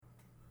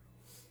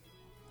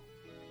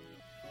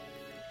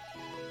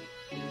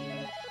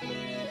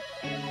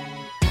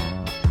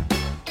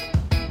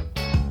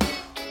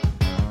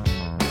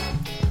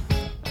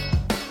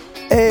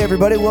Hey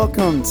everybody,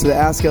 welcome to the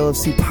Ask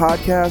LFC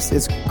podcast.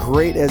 It's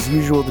great as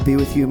usual to be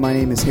with you. My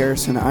name is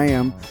Harrison. I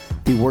am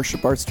the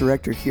Worship Arts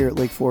Director here at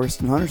Lake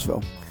Forest in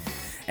Huntersville.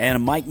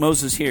 And Mike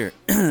Moses here,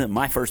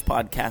 my first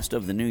podcast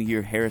of the new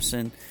year,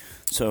 Harrison.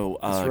 So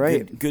That's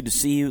right. Good to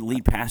see you,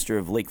 lead pastor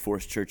of Lake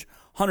Forest Church,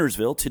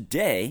 Huntersville.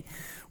 Today,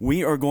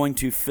 we are going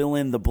to fill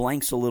in the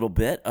blanks a little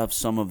bit of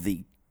some of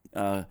the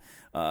one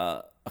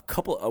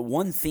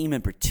theme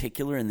in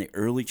particular in the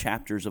early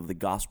chapters of the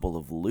Gospel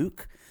of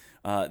Luke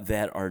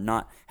that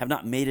have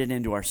not made it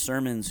into our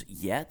sermons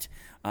yet,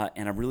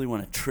 and I really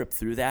want to trip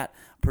through that.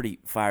 I'm pretty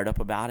fired up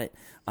about it.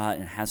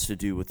 It has to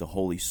do with the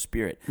Holy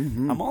Spirit.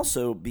 Mm-hmm. I'm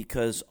also,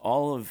 because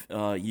all of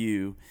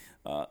you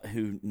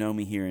who know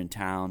me here in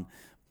town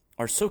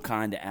are so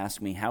kind to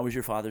ask me, how was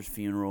your father's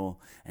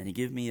funeral? And to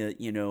give me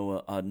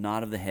a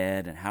nod of the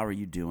head and how are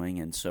you doing?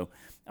 And so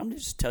I'm going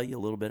to just tell you a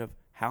little bit of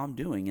how I'm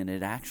doing, and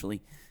it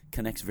actually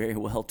connects very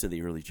well to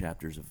the early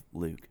chapters of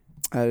Luke.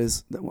 That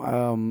is,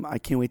 I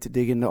can't wait to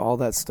dig into all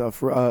that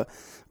stuff.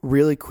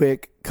 Really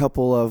quick, a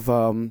couple of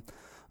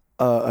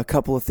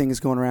things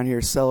going around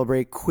here.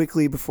 Celebrate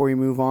quickly before you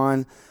move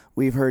on.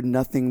 We've heard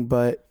nothing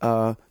but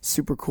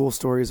super cool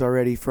stories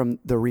already from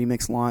the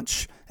Remix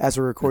launch as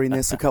we're recording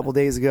this a couple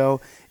days ago.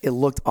 It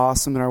looked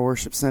awesome in our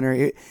worship center.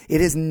 It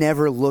has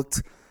never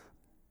looked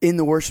in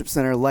the worship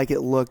center like it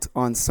looked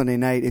on Sunday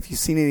night. If you've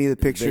seen any of the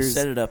pictures,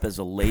 they set it up as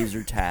a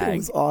laser tag. It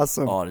was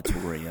awesome.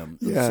 Auditorium.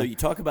 Yeah. So you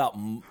talk about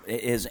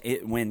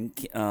when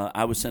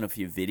I was sent a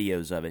few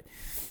videos of it,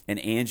 and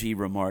Angie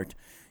remarked,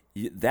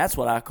 "That's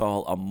what I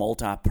call a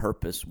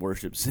multi-purpose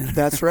worship center."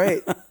 That's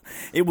right.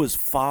 It was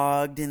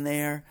fogged in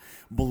there,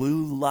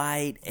 blue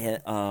light.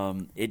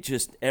 Everyone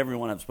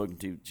I've spoken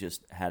to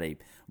just had a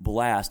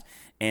blast.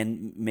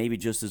 And maybe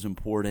just as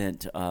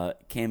important,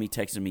 Cammie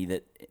texted me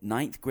that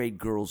ninth grade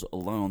girls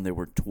alone, there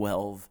were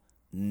 12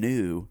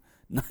 new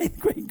ninth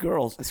grade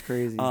girls. That's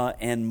crazy.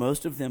 And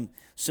most of them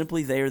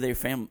simply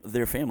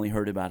their family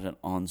heard about it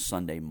on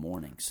Sunday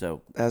morning.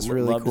 So that's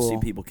really love cool to see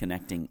people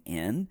connecting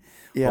in,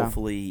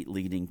 hopefully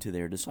leading to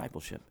their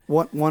discipleship.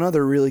 One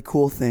other really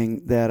cool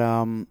thing that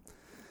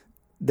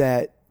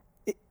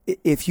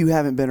if you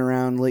haven't been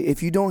around, like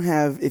if you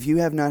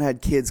have not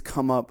had kids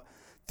come up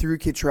through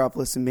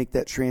Kidtropolis and make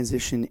that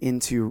transition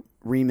into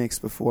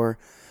Remix before,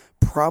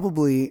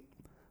 probably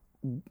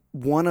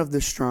one of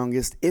the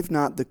strongest, if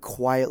not the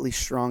quietly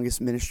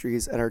strongest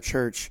ministries at our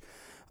church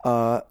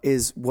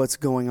is what's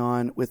going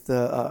on with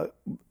the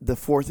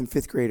fourth and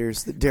fifth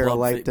graders that Daryl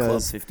Light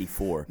does. Club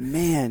 54.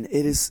 Man,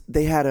 it is.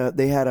 They had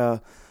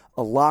a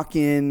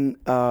lock-in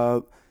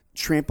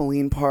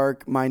trampoline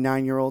park. My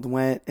 9-year-old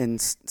went and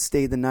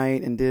stayed the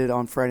night and did it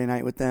on Friday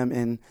night with them,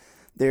 and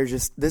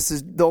this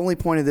is the only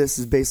point of this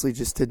is basically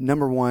just to,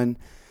 number one,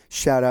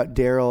 shout out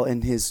Daryl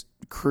and his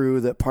crew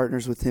that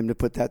partners with him to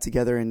put that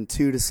together, and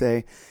two, to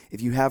say,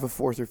 if you have a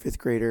fourth or fifth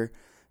grader,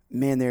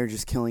 man, they're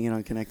just killing it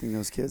on connecting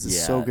those kids.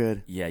 It's so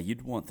good. Yeah,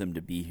 you'd want them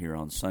to be here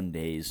on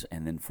Sundays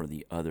and then for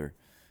the other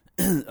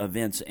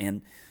events.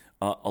 And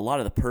a lot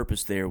of the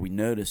purpose there, we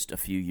noticed a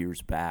few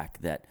years back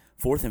that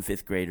fourth and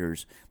fifth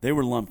graders, they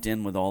were lumped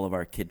in with all of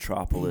our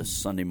Kidtropolis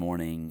Sunday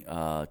morning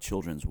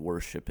children's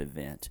worship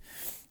event.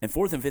 And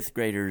fourth and fifth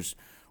graders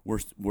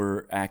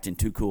were acting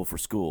too cool for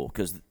school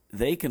because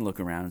they can look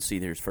around and see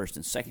there's first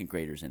and second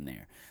graders in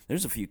there.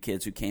 There's a few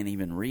kids who can't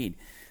even read.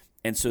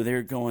 And so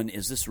they're going,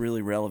 is this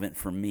really relevant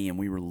for me? And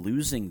we were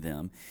losing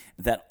them.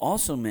 That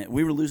also meant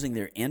we were losing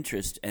their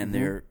interest and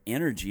their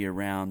energy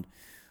around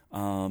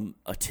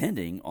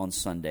attending on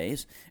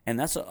Sundays. And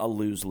that's a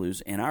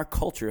lose-lose. In our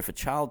culture, if a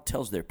child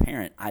tells their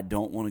parent, I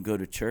don't want to go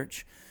to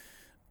church,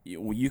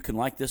 you can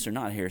like this or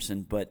not,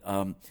 Harrison, but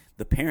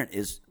the parent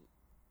is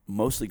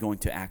mostly going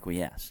to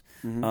acquiesce.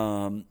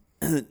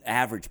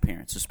 Average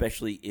parents,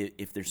 especially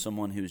if there's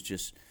someone who's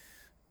just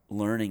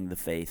learning the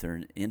faith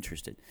or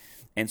interested.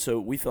 And so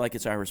we feel like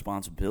it's our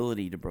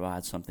responsibility to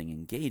provide something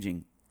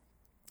engaging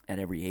at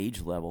every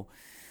age level.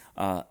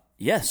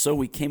 So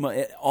we came up.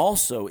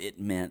 Also, it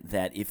meant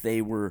that if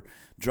they were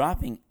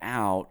dropping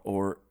out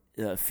or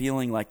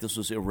feeling like this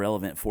was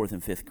irrelevant fourth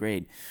and fifth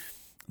grade,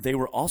 they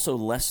were also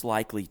less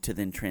likely to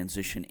then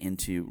transition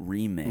into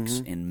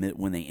Remix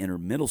when they enter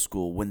middle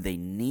school, when they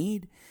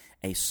need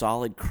a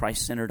solid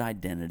Christ-centered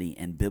identity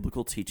and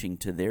biblical teaching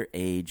to their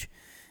age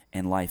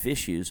and life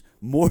issues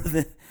more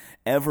than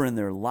ever in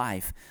their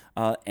life.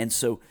 And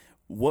so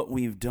what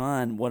we've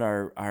done, what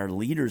our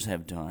leaders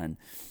have done,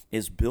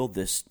 is build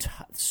this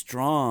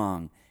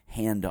strong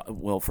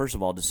first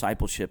of all,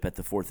 discipleship at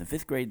the fourth and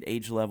fifth grade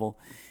age level,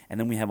 and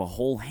then we have a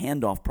whole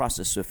handoff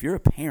process. So if you're a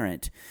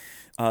parent,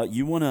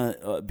 you want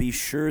to be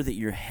sure that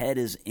your head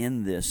is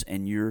in this,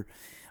 and you're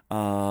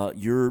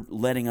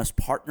letting us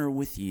partner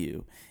with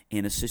you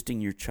in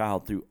assisting your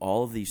child through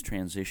all of these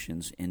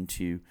transitions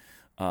into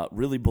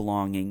really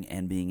belonging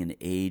and being an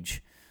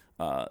age.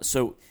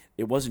 So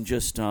it wasn't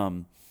just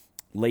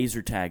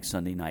laser tag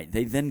Sunday night.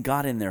 They then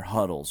got in their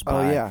huddles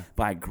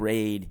by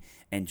grade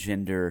and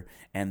gender,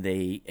 and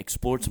they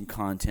explored some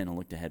content and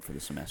looked ahead for the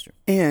semester.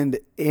 And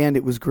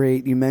it was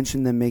great. You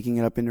mentioned them making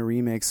it up into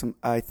Remix.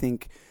 I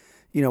think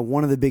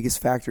one of the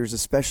biggest factors,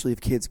 especially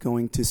of kids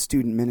going to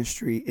student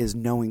ministry, is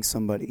knowing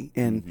somebody.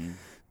 And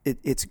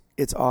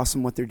it's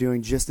awesome what they're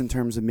doing just in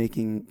terms of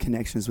making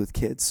connections with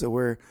kids. So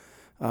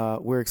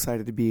we're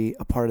excited to be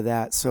a part of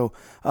that. So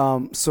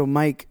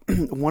Mike,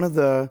 one of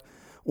the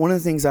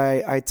things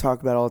I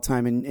talk about all the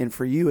time, and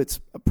for you it's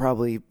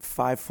probably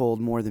fivefold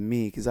more than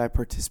me because I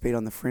participate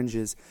on the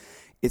fringes.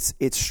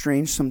 It's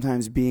strange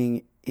sometimes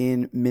being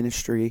in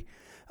ministry,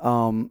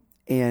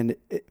 and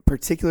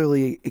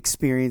particularly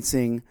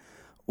experiencing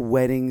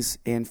weddings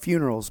and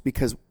funerals,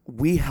 because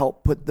we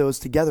help put those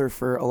together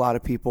for a lot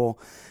of people.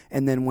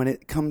 And then when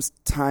it comes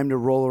time to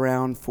roll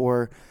around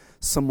for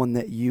someone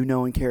that you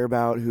know and care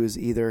about who is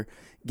either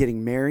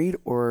getting married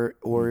or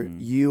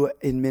you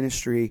in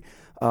ministry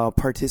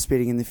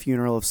participating in the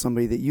funeral of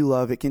somebody that you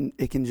love, it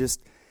can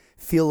just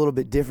feel a little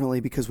bit differently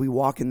because we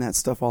walk in that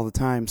stuff all the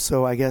time.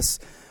 So I guess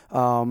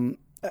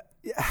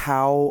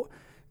how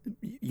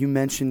you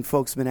mentioned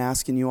folks have been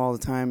asking you all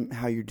the time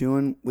how you're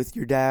doing with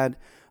your dad.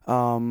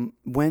 When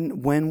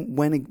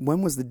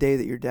was the day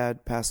that your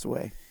dad passed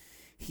away?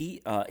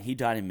 He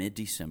died in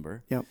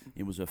mid-December. Yep.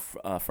 It was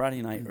a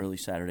Friday night, early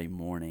Saturday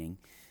morning,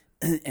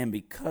 and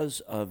because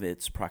of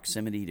its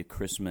proximity to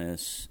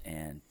Christmas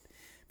and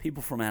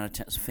people from out of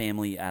town,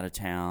 family out of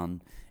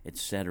town,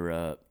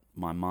 etc.,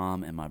 my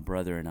mom and my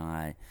brother and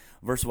I.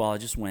 First of all, I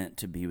just went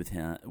to be with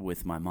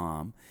my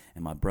mom,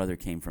 and my brother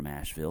came from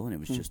Asheville, and it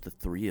was just the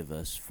three of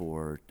us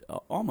for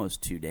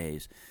almost 2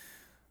 days,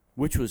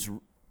 which was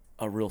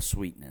a real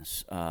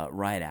sweetness.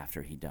 Right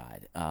after he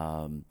died,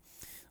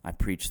 I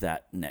preached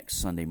that next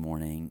Sunday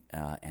morning,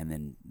 and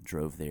then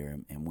drove there,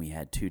 and we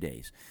had 2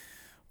 days.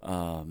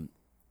 It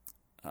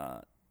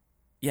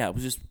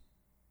was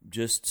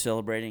just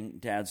celebrating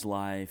Dad's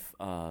life,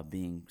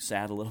 being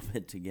sad a little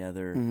bit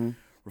together,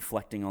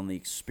 reflecting on the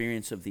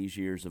experience of these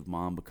years of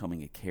Mom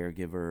becoming a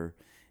caregiver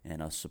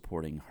and us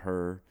supporting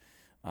her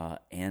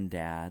and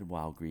Dad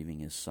while grieving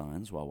his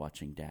sons, while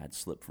watching Dad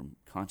slip from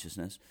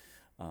consciousness,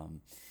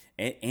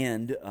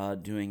 and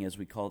doing, as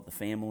we call it, the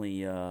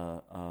family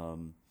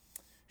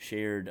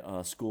shared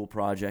school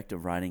project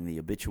of writing the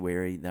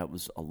obituary. That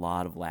was a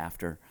lot of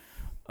laughter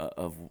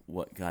of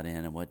what got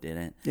in and what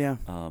didn't. Yeah.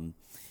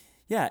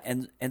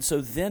 And so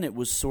then it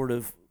was sort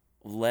of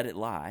let it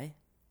lie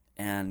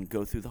and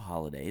go through the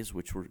holidays,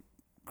 which were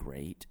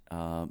great,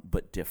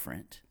 but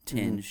different,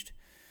 tinged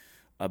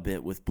a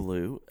bit with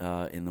blue,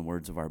 in the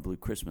words of our Blue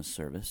Christmas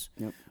service.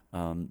 Yep.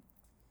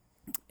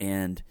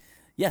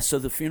 So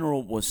the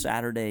funeral was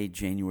Saturday,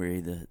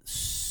 January the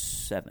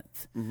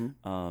 7th.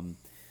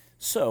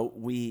 So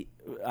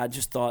I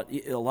just thought,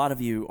 a lot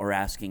of you are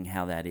asking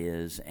how that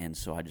is, and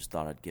so I just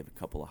thought I'd give a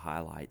couple of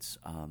highlights.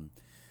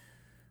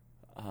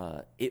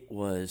 It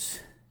was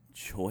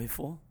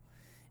joyful.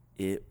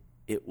 It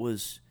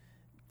was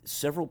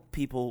several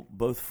people,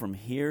 both from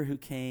here who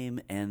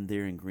came and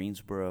there in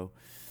Greensboro,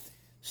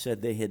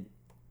 said they had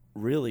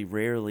really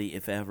rarely,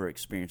 if ever,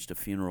 experienced a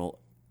funeral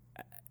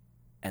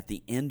at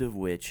the end of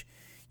which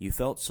you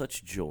felt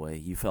such joy,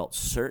 you felt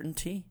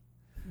certainty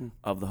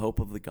of the hope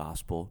of the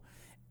gospel,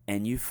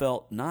 and you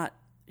felt not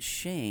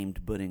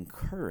shamed but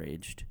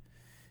encouraged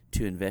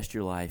to invest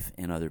your life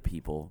in other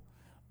people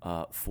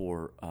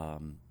for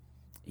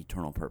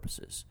eternal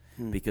purposes,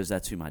 because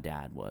that's who my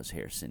dad was,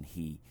 Harrison.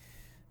 He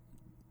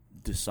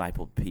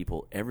discipled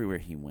people everywhere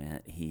he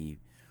went. He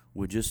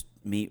would just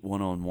meet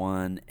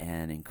one-on-one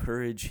and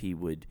encourage. He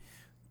would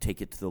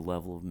take it to the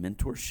level of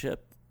mentorship,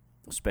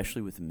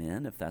 especially with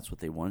men, if that's what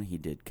they wanted. He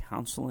did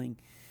counseling.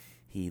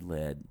 He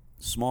led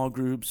small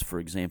groups. For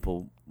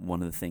example,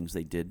 one of the things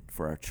they did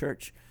for our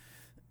church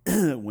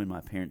when my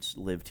parents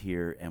lived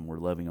here and were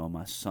loving on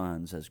my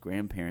sons as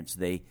grandparents,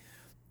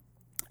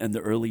 in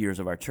the early years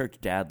of our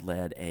church, Dad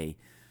led a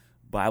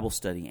Bible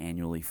study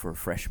annually for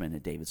freshmen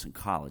at Davidson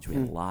College. We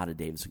had a lot of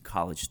Davidson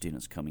College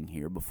students coming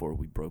here before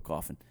we broke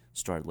off and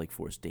started Lake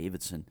Forest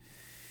Davidson.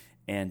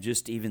 And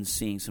just even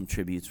seeing some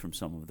tributes from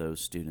some of those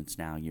students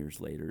now,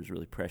 years later, is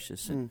really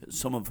precious. And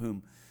some of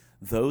whom,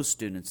 those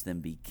students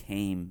then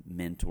became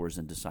mentors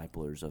and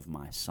disciplers of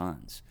my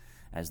sons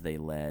as they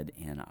led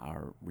in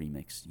our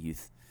Remix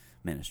youth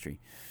ministry.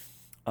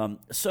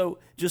 So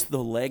just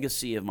the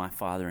legacy of my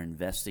father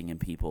investing in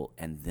people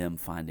and them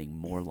finding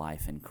more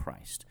life in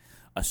Christ,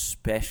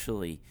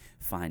 especially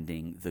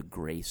finding the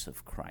grace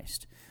of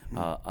Christ,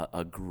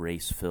 a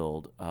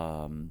grace-filled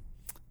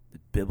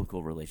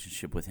biblical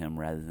relationship with him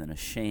rather than a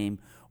shame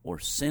or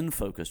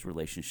sin-focused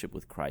relationship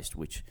with Christ,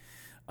 which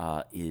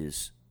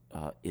is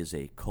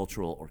a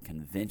cultural or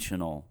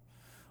conventional,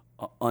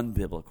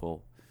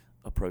 unbiblical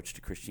approach to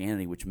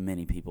Christianity, which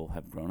many people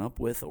have grown up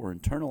with or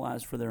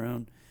internalized for their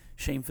own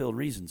shame-filled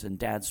reasons. And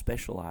Dad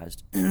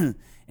specialized in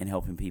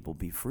helping people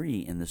be free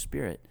in the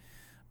Spirit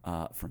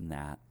from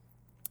that.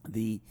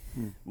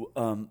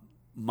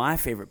 My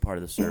favorite part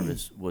of the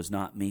service was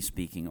not me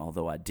speaking,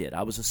 although I did.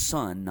 I was a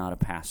son, not a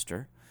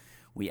pastor.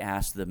 We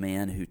asked the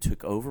man who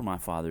took over my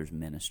father's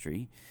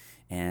ministry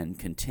and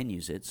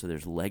continues it, so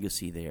there's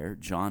legacy there,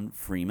 John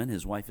Freeman.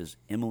 His wife is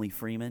Emily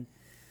Freeman.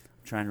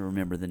 I'm trying to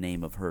remember the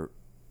name of her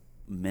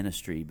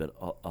ministry, but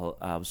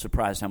I was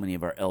surprised how many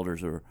of our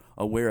elders are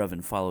aware of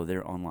and follow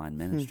their online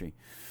ministry.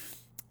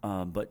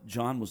 But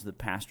John was the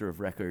pastor of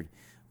record,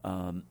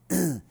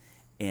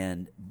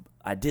 and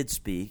I did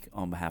speak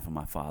on behalf of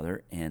my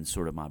father and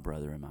sort of my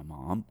brother and my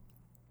mom.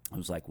 I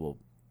was like, well,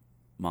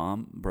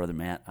 Mom, Brother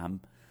Matt,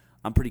 I'm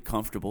pretty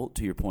comfortable,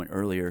 to your point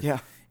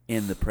earlier,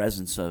 in the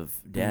presence of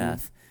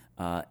death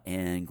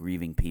and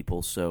grieving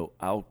people, so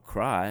I'll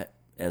cry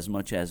as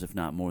much as, if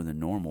not more than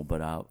normal,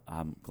 but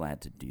I'm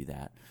glad to do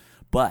that.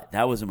 But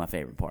that wasn't my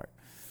favorite part.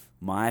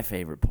 My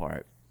favorite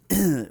part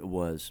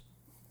was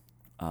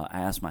I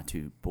asked my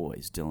two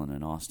boys, Dylan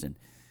and Austin,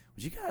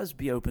 would you guys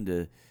be open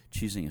to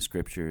choosing a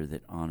scripture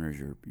that honors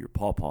your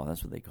pawpaw?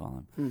 That's what they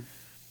call him.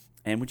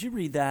 And would you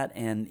read that,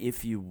 and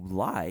if you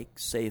like,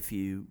 say a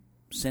few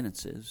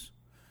sentences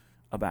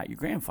about your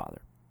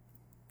grandfather?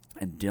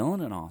 And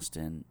Dylan and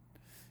Austin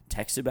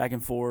texted back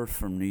and forth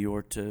from New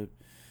York to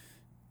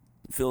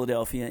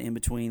Philadelphia. In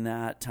between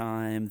that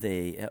time,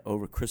 they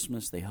over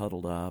Christmas they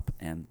huddled up,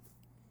 and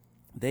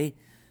I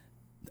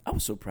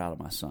was so proud of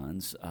my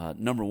sons.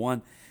 Number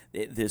one,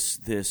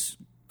 this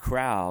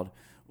crowd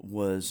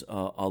was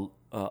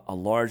a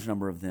large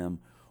number of them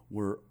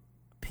were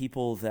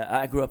people that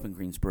I grew up in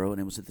Greensboro, and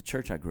it was at the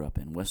church I grew up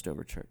in,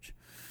 Westover Church.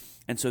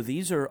 And so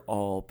these are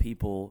all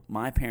people,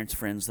 my parents'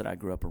 friends that I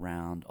grew up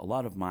around. A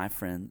lot of my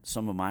friends,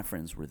 some of my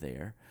friends were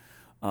there.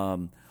 A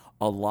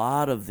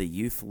lot of the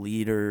youth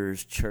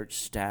leaders, church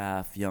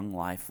staff, young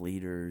life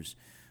leaders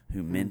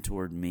who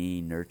mentored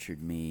me,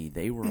 nurtured me,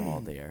 they were all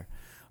there.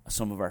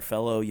 Some of our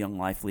fellow young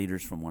life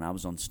leaders from when I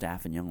was on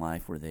staff in Young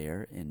Life were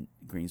there in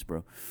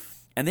Greensboro.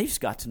 And they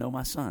just got to know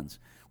my sons,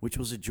 which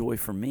was a joy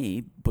for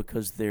me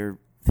because they're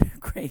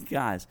great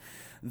guys.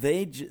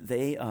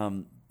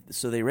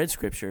 So they read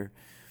Scripture,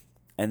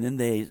 and then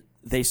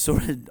they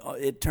sort of,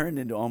 it turned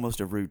into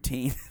almost a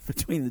routine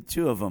between the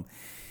two of them,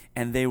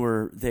 and they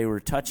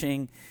were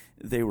touching,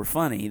 they were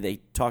funny.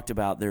 They talked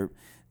about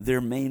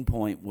their main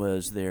point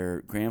was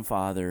their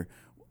grandfather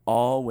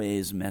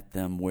always met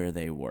them where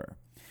they were,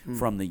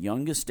 from the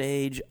youngest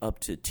age up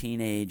to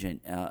teenage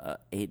and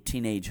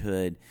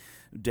teenagehood.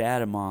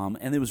 Dad and Mom,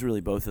 and it was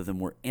really both of them,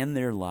 were in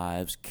their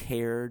lives,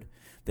 cared.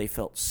 They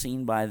felt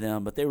seen by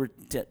them, but they were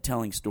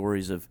telling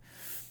stories of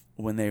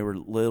when they were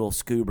little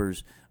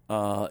scoobers,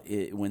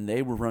 when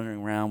they were running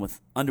around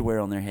with underwear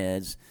on their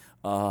heads.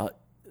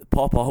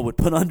 Pawpaw would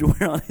put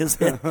underwear on his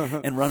head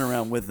and run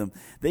around with them.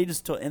 They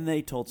just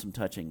they told some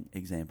touching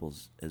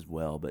examples as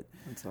well. But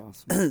that's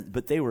awesome.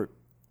 But the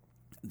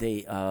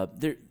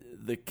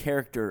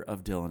character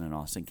of Dylan and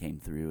Austin came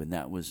through, and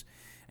that was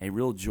a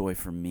real joy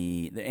for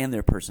me, and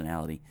their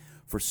personality,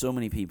 for so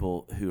many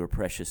people who are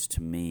precious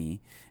to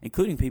me,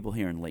 including people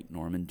here in Lake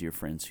Norman, dear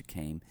friends who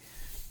came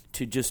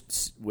to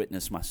just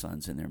witness my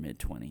sons in their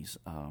mid-20s.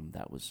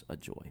 That was a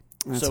joy.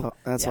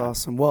 That's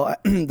awesome. Well,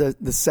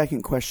 the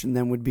second question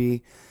then would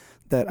be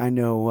that I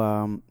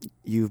know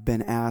you've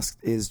been asked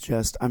is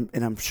just,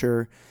 I'm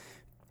sure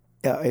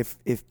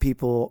if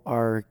people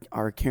are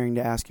caring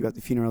to ask you about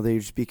the funeral, they'd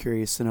just be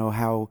curious to know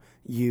how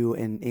you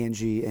and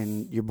Angie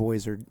and your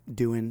boys are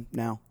doing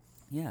now.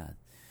 Yeah.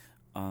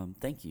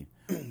 Thank you.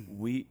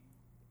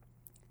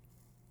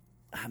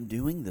 I'm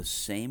doing the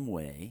same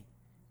way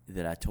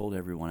that I told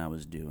everyone I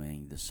was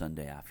doing the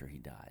Sunday after he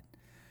died.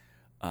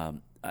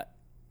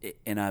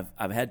 And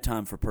I've had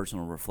time for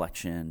personal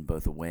reflection,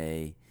 both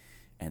away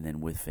and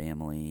then with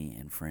family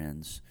and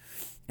friends,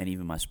 and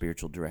even my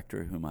spiritual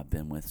director, whom I've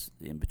been with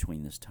in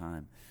between this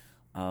time.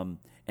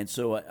 And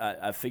so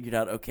I figured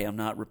out, okay, I'm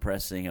not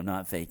repressing, I'm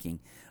not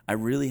faking. I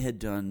really had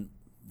done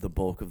the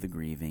bulk of the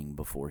grieving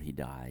before he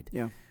died.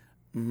 Yeah.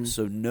 Mm-hmm.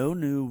 So no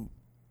new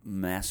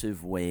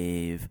massive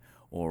wave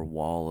or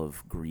wall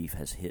of grief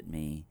has hit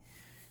me.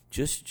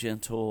 Just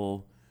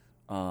gentle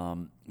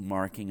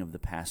marking of the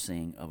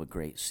passing of a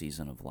great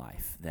season of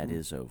life that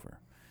is over.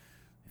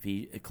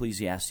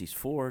 Ecclesiastes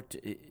 4,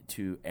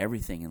 to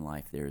everything in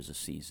life there is a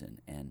season,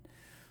 and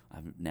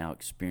I've now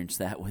experienced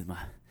that with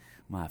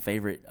my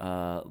favorite,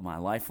 my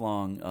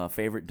lifelong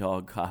favorite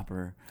dog,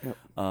 Copper. Yep.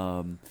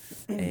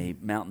 A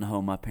mountain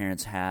home my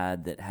parents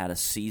had that had a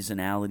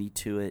seasonality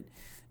to it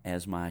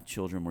as my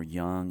children were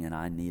young, and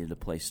I needed a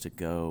place to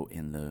go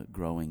in the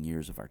growing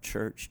years of our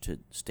church to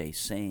stay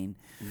sane.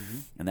 Mm-hmm.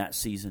 And that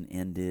season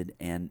ended,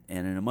 and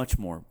in a much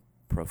more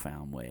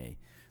profound way,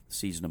 the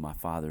season of my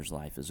father's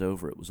life is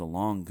over. It was a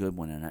long, good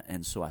one,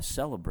 and so I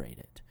celebrate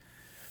it.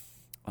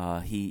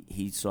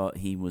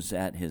 He was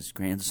at his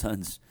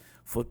grandson's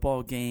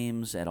football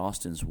games, at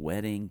Austin's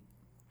wedding,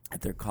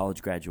 at their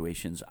college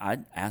graduations.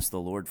 I asked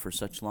the Lord for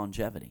such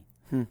longevity,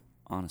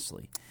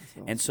 honestly.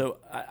 Awesome. And so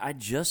I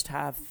just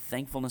have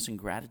thankfulness and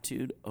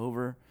gratitude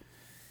over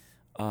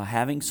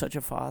having such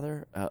a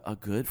father, a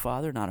good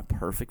father, not a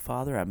perfect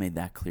father. I made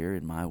that clear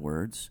in my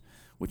words,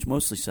 which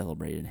mostly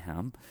celebrated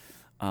him.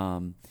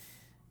 I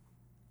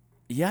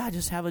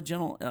just have a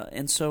gentle,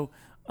 and so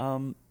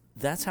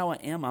that's how I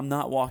am. I'm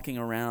not walking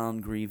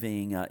around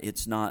grieving.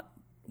 It's not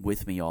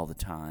with me all the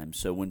time.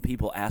 So when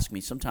people ask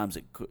me, sometimes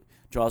it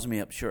draws me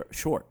up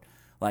short.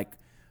 Like,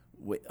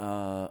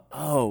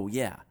 oh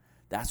yeah,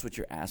 that's what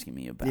you're asking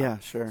me about. Yeah,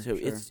 sure. So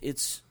sure.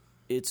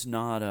 it's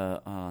not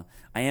a.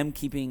 I am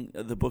keeping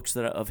the books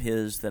of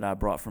his that I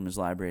brought from his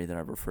library that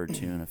I've referred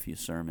to in a few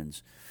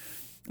sermons.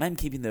 I'm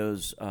keeping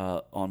those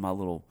on my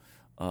little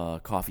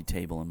coffee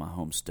table in my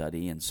home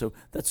study, and so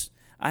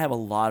I have a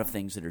lot of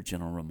things that are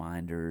general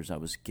reminders. I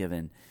was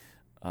given,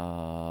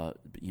 by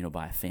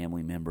a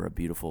family member, a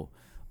beautiful,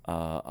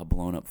 a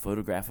blown up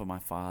photograph of my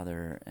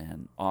father,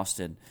 and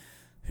Austin,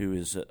 who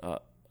is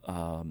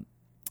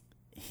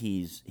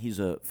he's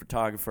a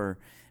photographer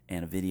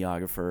and a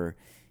videographer.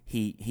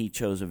 He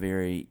chose a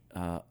very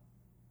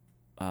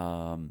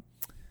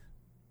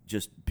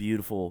just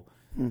beautiful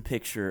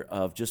picture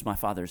of just my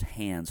father's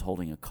hands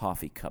holding a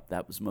coffee cup.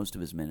 That was most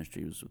of his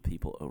ministry, was with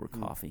people over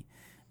coffee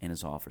in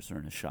his office or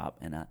in his shop.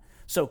 And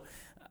so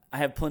I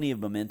have plenty of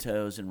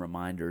mementos and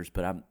reminders,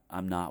 but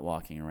I'm not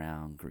walking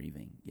around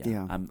grieving.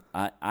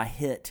 I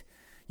hit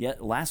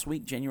last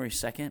week, January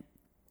 2nd,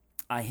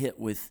 I hit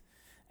with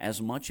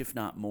as much, if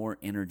not more,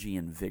 energy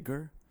and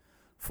vigor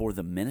for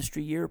the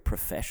ministry year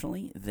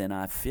professionally than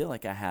I feel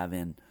like I have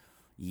in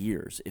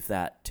years, if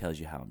that tells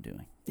you how I'm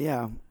doing.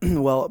 Yeah.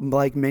 Well,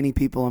 like many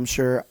people, I'm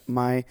sure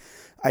I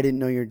didn't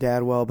know your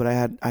dad well, but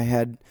I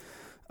had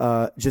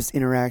just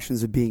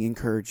interactions of being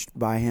encouraged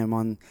by him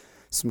on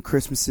some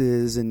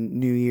Christmases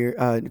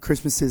and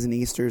Christmases and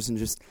Easters, and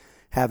just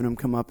having him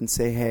come up and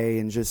say hey,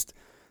 and just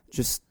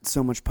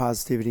so much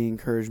positivity and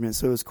encouragement.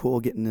 So it was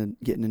cool getting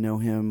to know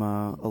him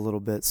a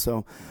little bit.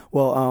 So,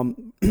 well,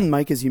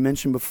 Mike, as you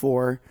mentioned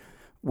before,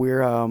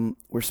 we're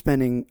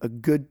spending a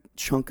good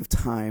chunk of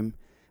time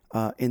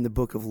in the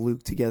book of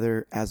Luke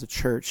together as a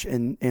church,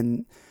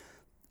 and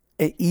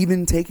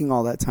even taking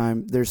all that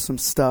time, there's some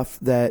stuff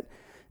that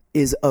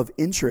is of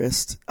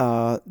interest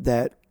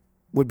that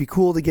would be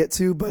cool to get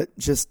to, but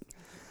just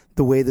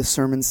the way the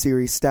sermon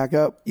series stack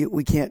up,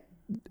 we can't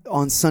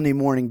on Sunday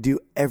morning do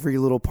every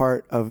little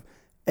part of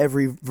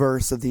every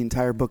verse of the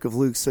entire book of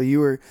Luke. So you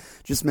were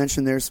just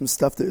mentioned there's some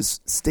stuff that was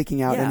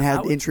sticking out and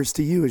had interest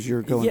to you as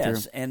you're going through.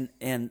 Yes,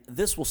 and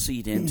this will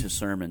seed into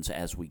sermons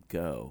as we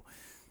go.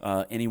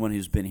 Anyone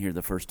who's been here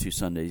the first 2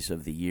 Sundays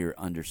of the year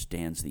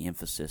understands the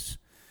emphasis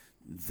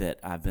that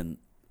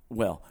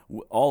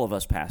all of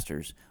us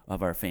pastors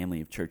of our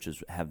family of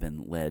churches have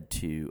been led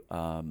to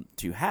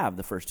have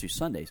the first 2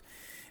 Sundays.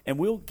 And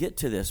we'll get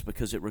to this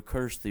because it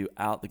recurs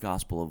throughout the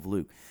Gospel of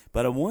Luke.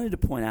 But I wanted to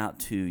point out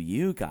to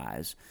you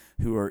guys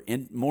who are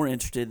more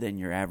interested than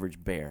your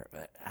average bear.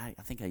 I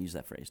think I use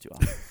that phrase too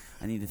often.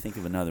 I need to think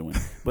of another one.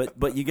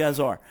 But you guys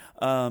are.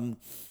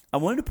 I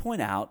wanted to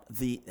point out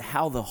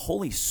how the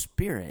Holy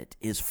Spirit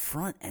is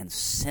front and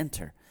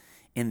center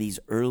in these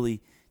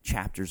early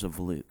chapters of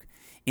Luke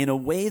in a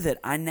way that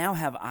I now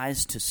have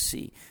eyes to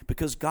see,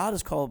 because God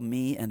has called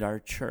me and our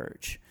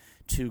church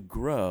to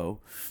grow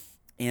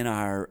in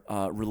our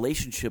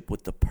relationship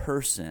with the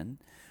person,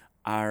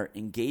 our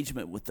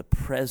engagement with the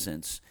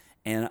presence,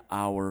 and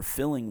our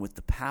filling with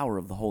the power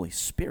of the Holy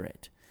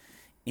Spirit.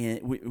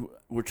 And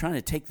we're trying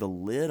to take the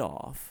lid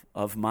off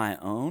of my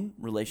own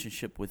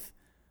relationship with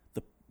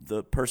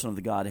the person of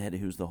the Godhead,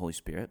 who's the Holy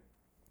Spirit,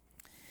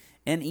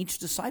 and each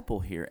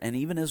disciple here. And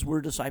even as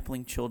we're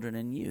discipling children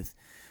and youth,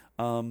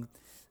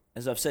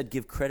 as I've said,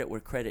 give credit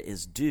where credit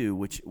is due,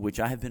 which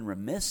I have been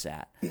remiss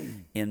at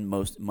in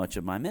much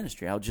of my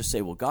ministry. I'll just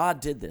say, well, God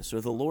did this,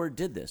 or the Lord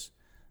did this.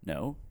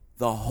 No,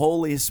 the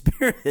Holy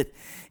Spirit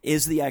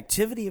is the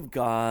activity of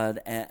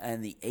God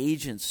and the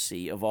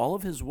agency of all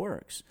of His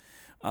works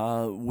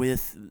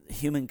with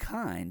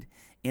humankind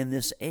in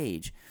this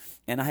age.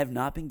 And I have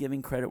not been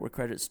giving credit where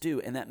credit's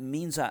due, and that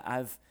means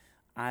I've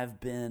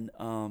been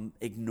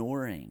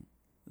ignoring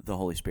the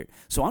Holy Spirit.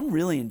 So I'm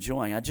really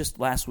enjoying.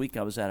 Last week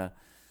I was at a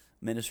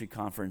ministry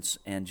conference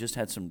and just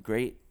had some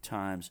great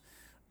times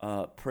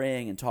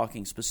praying and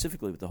talking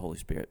specifically with the Holy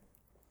Spirit,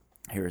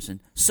 Harrison.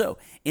 So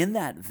in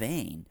that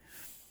vein,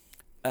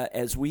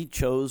 as we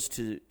chose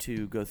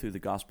to go through the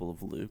Gospel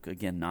of Luke,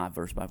 again, not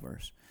verse by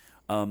verse,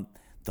 the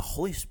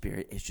Holy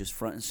Spirit is just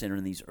front and center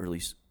in these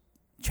early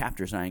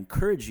chapters, and I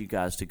encourage you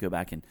guys to go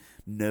back and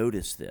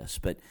notice this.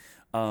 But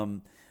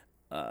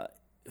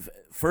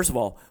first of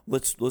all,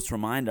 let's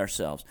remind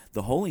ourselves,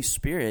 the Holy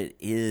Spirit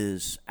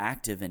is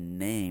active and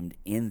named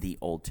in the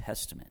Old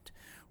Testament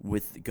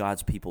with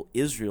God's people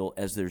Israel,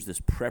 as there's this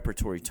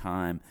preparatory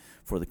time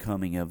for the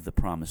coming of the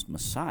promised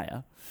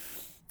Messiah,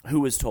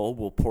 who is told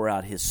will pour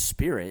out His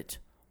Spirit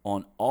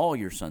on all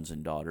your sons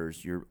and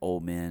daughters, your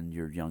old men,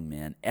 your young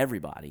men,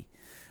 everybody.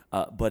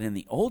 But in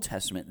the Old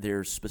Testament,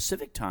 there's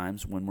specific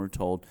times when we're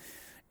told,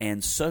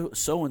 and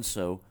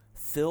so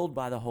filled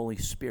by the Holy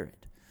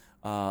Spirit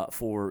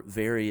for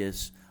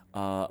various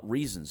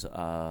reasons.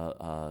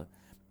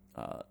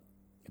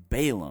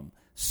 Balaam,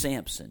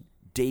 Samson,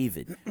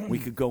 David. We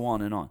could go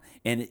on and on.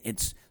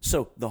 And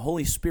so the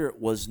Holy Spirit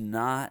was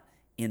not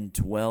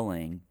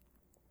indwelling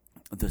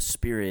the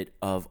spirit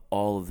of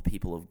all of the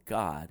people of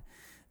God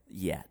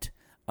yet.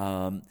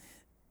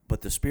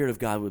 But the Spirit of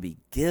God would be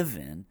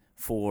given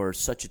for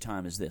such a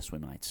time as this, we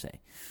might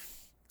say.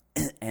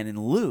 And in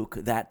Luke,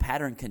 that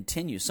pattern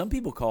continues. Some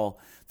people call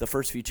the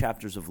first few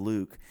chapters of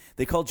Luke,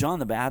 they call John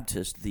the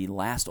Baptist the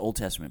last Old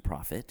Testament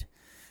prophet,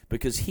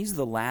 because he's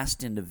the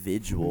last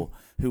individual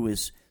who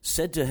is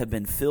said to have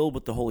been filled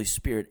with the Holy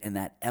Spirit in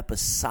that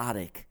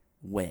episodic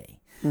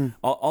way.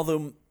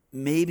 Although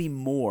maybe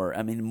more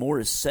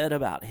is said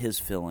about his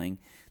filling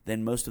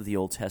than most of the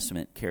Old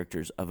Testament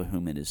characters of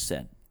whom it is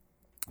said.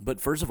 But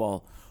first of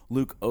all,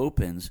 Luke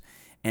opens,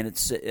 and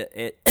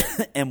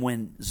and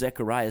when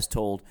Zechariah is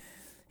told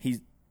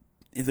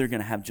they're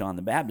going to have John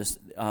the Baptist,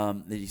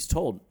 that he's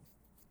told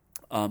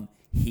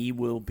he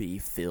will be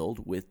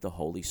filled with the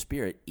Holy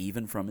Spirit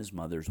even from his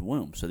mother's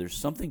womb. So there's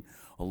something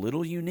a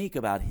little unique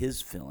about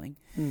his filling.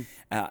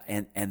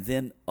 And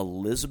then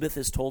Elizabeth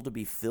is told to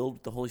be filled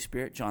with the Holy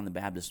Spirit. John the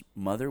Baptist's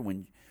mother,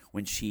 when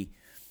she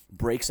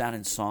breaks out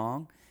in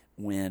song,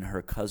 when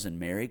her cousin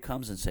Mary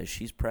comes and says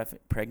she's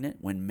pregnant,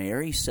 when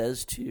Mary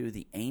says to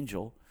the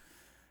angel,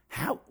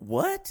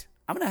 what?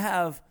 I'm going to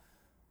have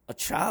a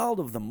child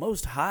of the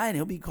Most High, and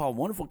he'll be called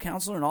Wonderful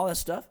Counselor and all that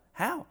stuff?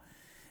 How?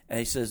 And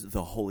he says,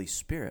 the Holy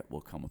Spirit will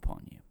come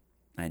upon you,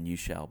 and you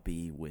shall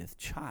be with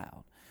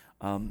child.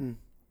 And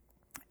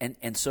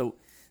so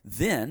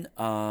then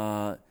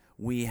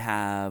we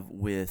have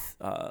with,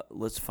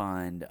 let's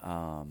find,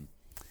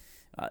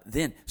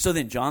 then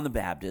John the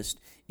Baptist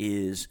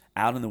is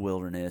out in the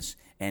wilderness,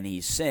 and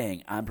he's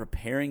saying, I'm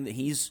preparing,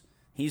 he's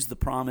the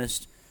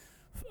promised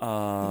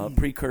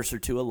precursor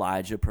to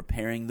Elijah,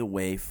 preparing the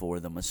way for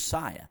the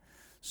Messiah,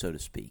 so to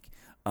speak.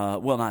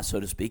 Well, not so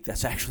to speak.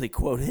 That's actually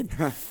quoted.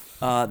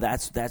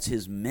 That's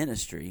his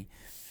ministry,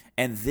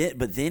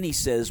 but then he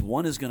says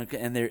one is going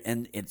to,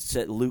 and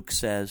Luke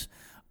says,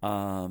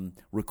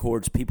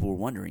 records people were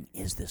wondering,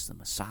 is this the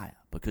Messiah?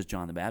 Because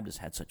John the Baptist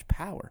had such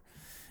power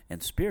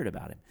and spirit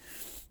about him,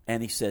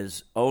 and he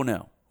says, oh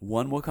no,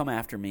 one will come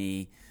after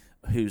me,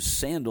 whose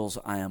sandals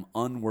I am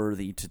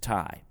unworthy to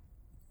tie,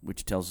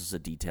 which tells us a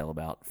detail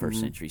about first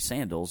century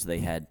sandals. They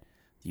had.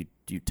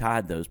 You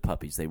tied those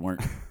puppies. They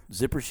weren't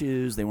zipper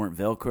shoes. They weren't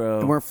Velcro.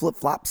 They weren't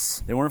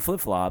flip-flops. They weren't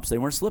flip-flops. They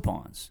weren't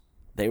slip-ons.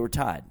 They were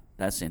tied.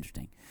 That's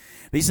interesting.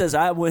 But he says,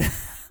 I'm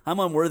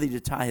unworthy to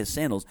tie his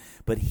sandals,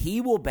 but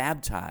he will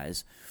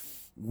baptize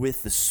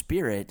with the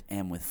Spirit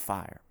and with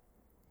fire.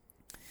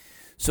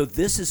 So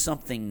this is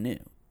something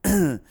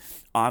new,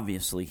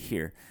 obviously,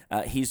 here.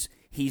 He's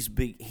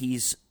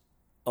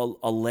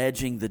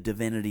alleging the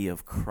divinity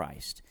of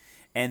Christ.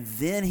 And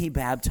then he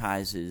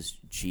baptizes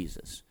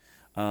Jesus.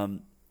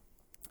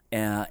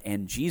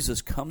 And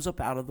Jesus comes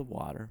up out of the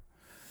water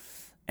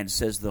and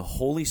says the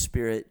Holy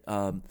Spirit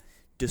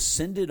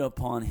descended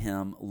upon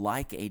him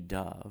like a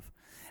dove.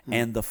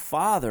 And the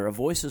Father, a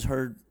voice is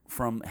heard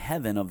from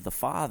heaven of the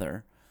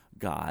Father,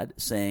 God,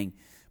 saying,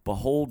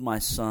 behold my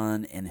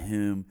Son in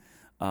whom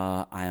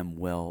I am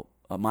well,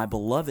 my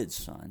beloved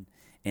Son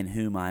in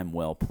whom I am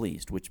well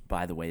pleased, which,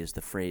 by the way, is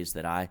the phrase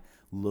that I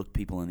look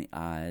people in the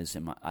eyes,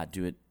 and I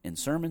do it in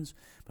sermons,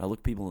 but I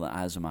look people in the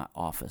eyes in my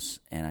office,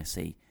 and I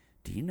say,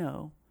 do you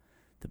know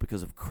that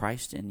because of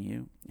Christ in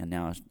you, and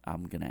now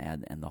I'm going to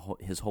add, and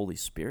his Holy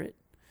Spirit,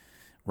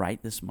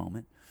 right this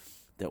moment,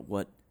 that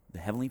what the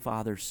Heavenly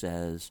Father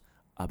says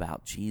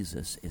about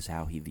Jesus is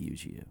how he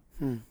views you.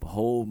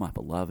 Behold my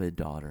beloved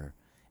daughter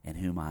in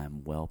whom I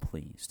am well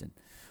pleased.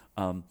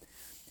 And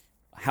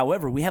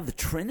however, we have the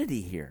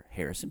Trinity here,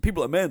 Harrison.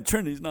 People are like, man, the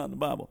Trinity's not in the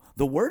Bible.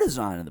 The Word is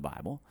not in the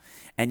Bible.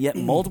 And yet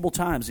multiple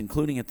times,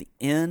 including at the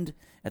end,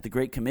 at the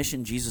Great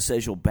Commission, Jesus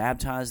says you'll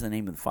baptize in the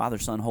name of the Father,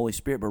 Son, Holy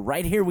Spirit. But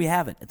right here we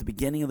have it at the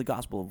beginning of the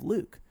Gospel of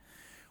Luke.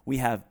 We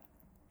have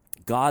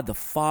God the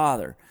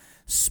Father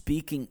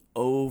speaking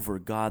over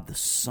God the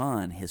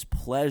Son, his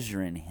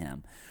pleasure in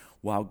him,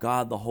 while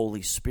God the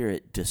Holy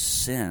Spirit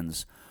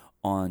descends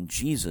on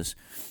Jesus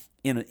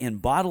in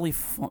bodily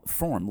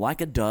form, like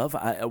a dove.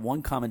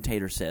 One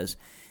commentator says,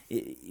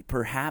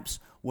 perhaps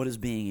what is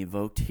being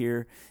evoked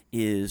here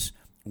is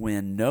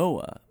when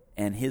Noah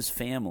and his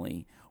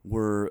family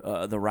were,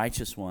 the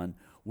righteous one,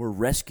 were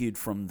rescued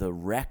from the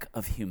wreck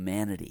of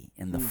humanity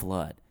in the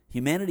flood.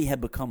 Humanity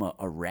had become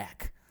a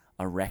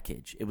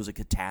wreckage. It was a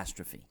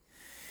catastrophe.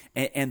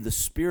 And the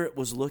Spirit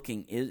was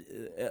looking,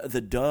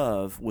 the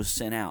dove was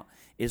sent out.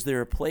 Is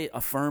there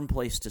a firm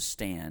place to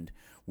stand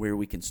where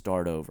we can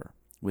start over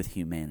with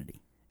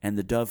humanity? And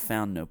the dove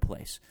found no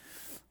place.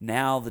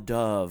 Now the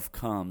dove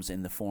comes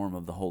in the form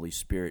of the Holy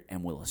Spirit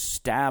and will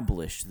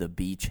establish the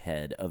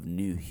beachhead of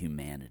new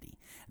humanity,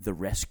 the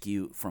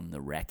rescue from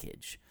the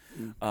wreckage,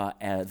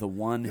 the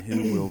one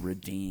who will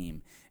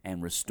redeem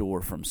and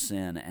restore from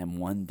sin and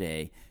one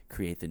day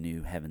create the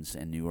new heavens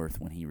and new earth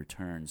when he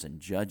returns and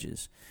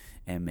judges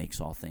and makes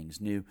all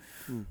things new.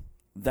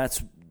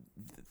 That's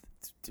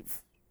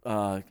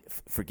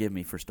forgive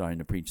me for starting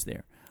to preach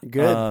there.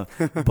 Good.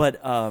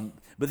 But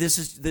this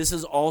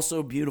is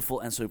also beautiful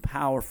and so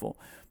powerful.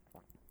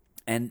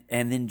 And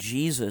then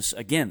Jesus,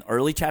 again,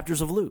 early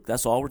chapters of Luke,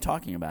 that's all we're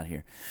talking about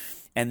here.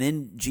 And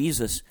then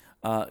Jesus,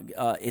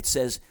 it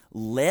says,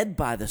 filled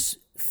by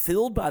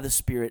the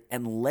Spirit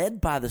and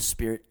led by the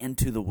Spirit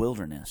into the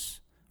wilderness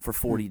for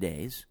 40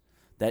 days.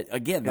 That,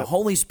 again, the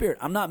Holy Spirit,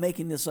 I'm not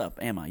making this up,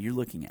 am I? You're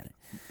looking at it.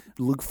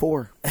 Luke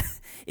 4.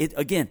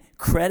 Again,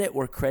 credit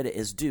where credit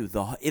is due.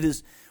 It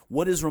is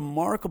what is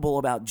remarkable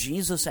about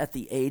Jesus at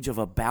the age of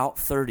about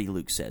 30,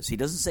 Luke says. He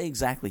doesn't say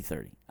exactly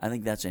 30. I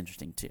think that's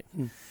interesting too.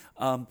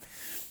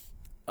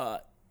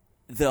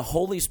 The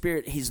Holy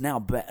Spirit, he's now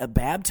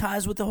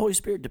baptized with the Holy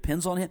Spirit,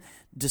 descends on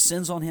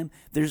him.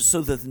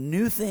 So the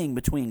new thing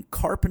between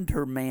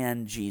carpenter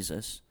man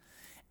Jesus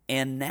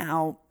and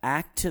now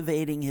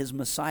activating his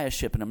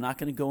messiahship, and I'm not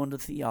going to go into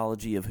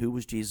theology of who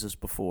was Jesus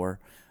before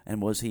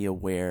and was he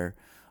aware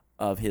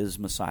of his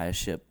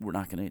messiahship. We're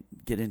not going to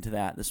get into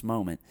that this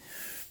moment.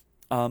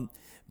 But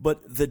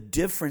the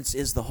difference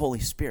is the Holy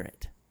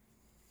Spirit.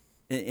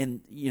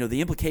 And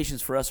the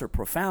implications for us are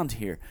profound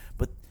here,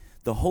 but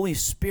the Holy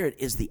Spirit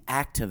is the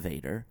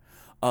activator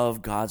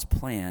of God's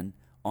plan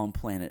on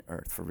planet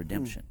Earth for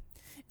redemption.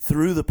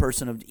 Through the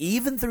person of,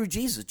 even through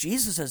Jesus.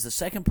 Jesus as the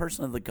second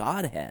person of the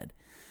Godhead.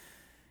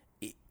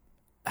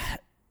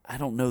 I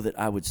don't know that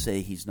I would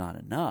say he's not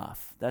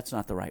enough. That's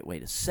not the right way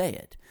to say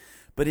it.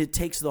 But it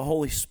takes the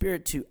Holy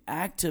Spirit to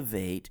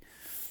activate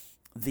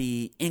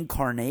the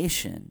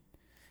incarnation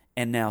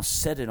and now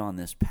set it on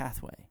this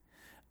pathway.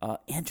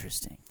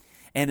 Interesting.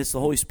 And it's the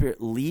Holy Spirit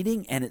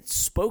leading, and it's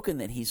spoken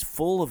that he's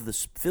filled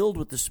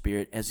with the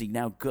Spirit as he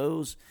now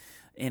goes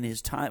in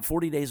his time,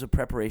 40 days of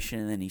preparation,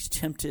 and then he's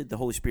tempted. The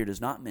Holy Spirit is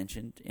not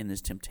mentioned in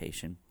this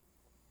temptation.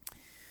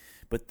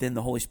 But then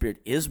the Holy Spirit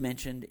is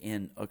mentioned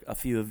in a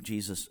few of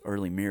Jesus'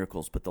 early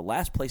miracles. But the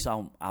last place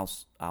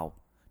I'll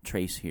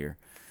trace here,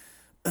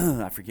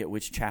 I forget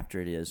which chapter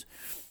it is,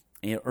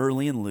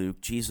 early in Luke,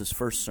 Jesus'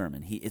 first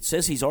sermon. It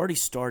says he's already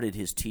started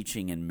his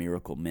teaching and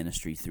miracle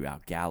ministry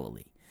throughout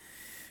Galilee.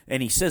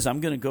 And he says,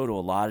 I'm going to go to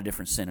a lot of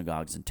different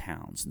synagogues and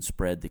towns and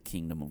spread the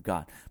kingdom of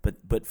God.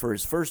 But for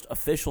his first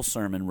official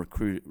sermon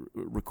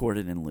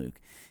recorded in Luke,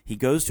 he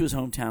goes to his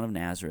hometown of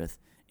Nazareth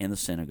in the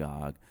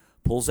synagogue,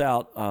 pulls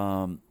out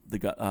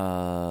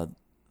the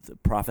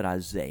prophet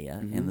Isaiah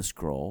in the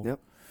scroll,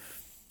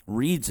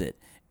 reads it,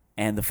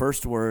 and the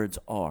first words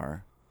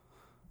are,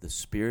 "The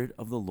Spirit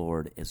of the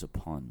Lord is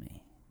upon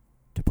me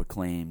to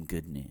proclaim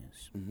good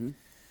news."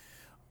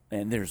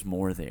 And there's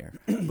more there.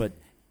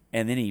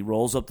 And then he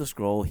rolls up the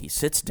scroll, he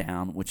sits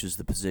down, which is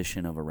the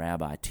position of a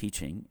rabbi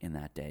teaching in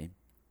that day,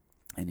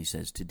 and he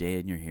says, "Today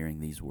in your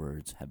hearing these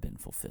words have been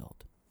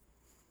fulfilled."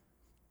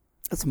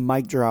 That's a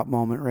mic drop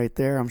moment right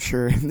there, I'm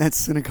sure, in that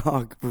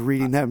synagogue,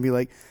 reading that and be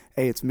like,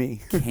 hey, it's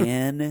me.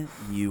 Can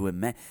you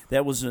imagine?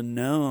 That was a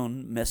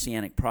known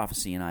messianic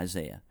prophecy in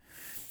Isaiah.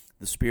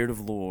 The Spirit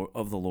of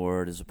the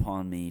Lord is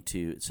upon me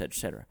to, et cetera, et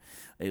cetera.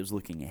 It was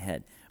looking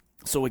ahead.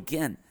 So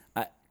again,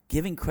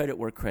 giving credit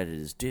where credit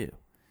is due.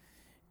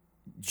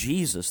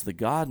 Jesus, the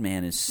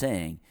God-man, is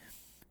saying,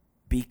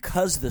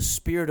 because the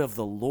Spirit of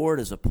the Lord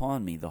is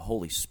upon me, the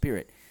Holy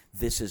Spirit,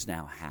 this is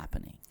now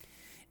happening.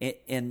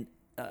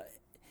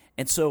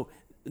 And so,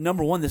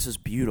 number one, this is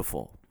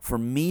beautiful. For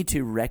me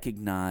to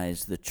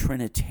recognize the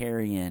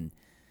Trinitarian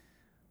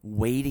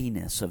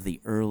weightiness of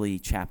the early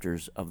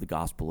chapters of the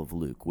Gospel of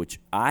Luke, which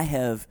I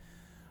have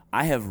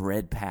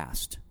read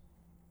past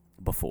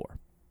before,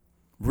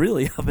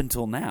 really up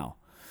until now.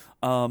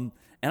 And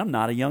I'm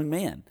not a young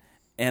man.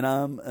 And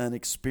I'm an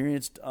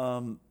experienced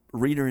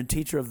reader and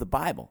teacher of the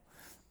Bible.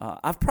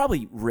 I've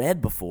probably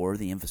read before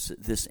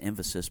this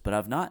emphasis, but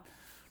I've not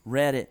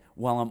read it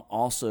while I'm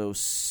also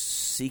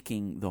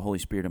seeking the Holy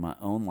Spirit in my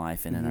own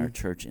life and in our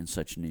church in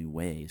such new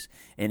ways.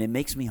 And it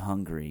makes me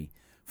hungry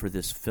for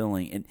this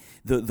filling. And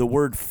the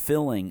word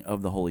filling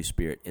of the Holy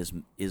Spirit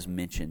is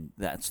mentioned.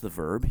 That's the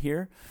verb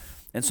here.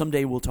 And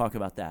someday we'll talk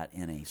about that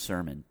in a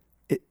sermon.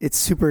 It's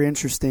super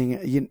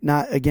interesting.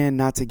 Not to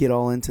get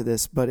all into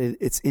this, but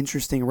it's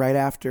interesting. Right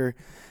after,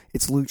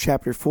 it's Luke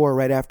chapter 4.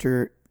 Right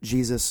after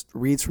Jesus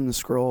reads from the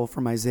scroll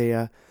from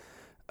Isaiah,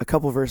 a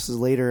couple verses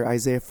later,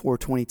 Isaiah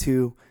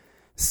 4:22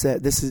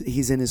 said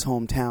he's in his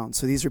hometown.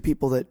 So these are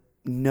people that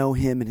know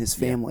him and his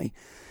family,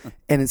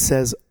 and it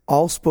says,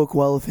 "All spoke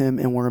well of him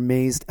and were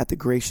amazed at the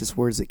gracious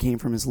words that came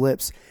from his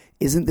lips."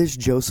 Isn't this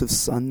Joseph's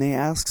son? They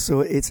ask.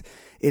 So it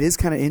is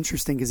kind of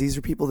interesting because these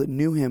are people that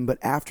knew him, but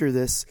after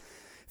this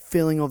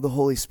filling of the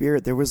Holy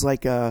Spirit, there was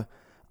like a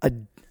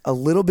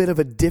little bit of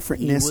a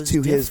differentness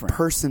to his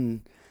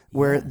person,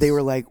 where they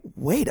were like,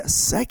 "Wait a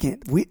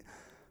second,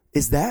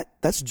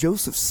 that's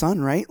Joseph's son,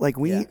 right? Like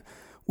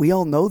we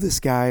all know this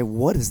guy.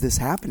 What is this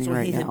happening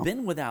right now?" So he had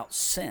been without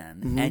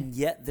sin, and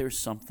yet there's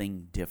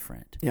something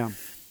different. Yeah.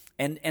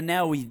 And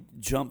now we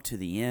jump to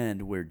the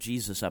end where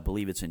Jesus, I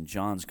believe it's in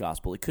John's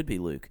gospel, it could be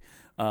Luke,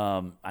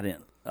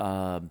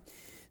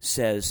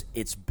 says,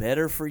 "It's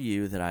better for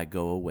you that I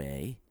go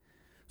away,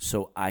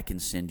 so I can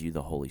send you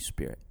the Holy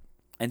Spirit."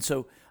 And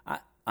so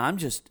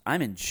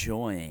I'm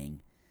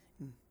enjoying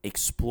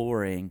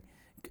exploring.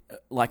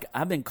 Like,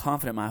 I've been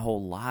confident my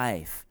whole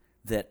life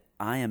that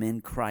I am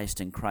in Christ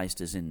and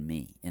Christ is in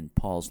me, in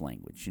Paul's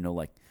language.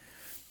 Like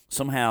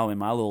somehow in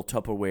my little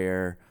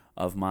Tupperware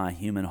of my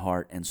human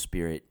heart and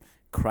spirit,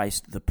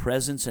 Christ, the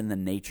presence and the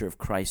nature of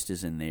Christ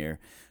is in there,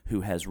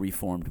 who has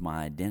reformed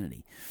my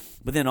identity.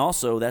 But then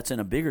also, that's in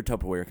a bigger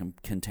Tupperware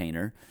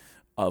container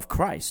of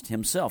Christ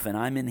himself, and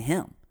I'm in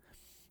him.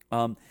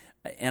 And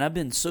I've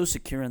been so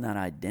secure in that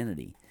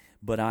identity,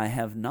 but I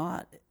have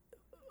not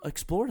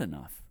explored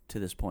enough to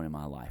this point in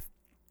my life.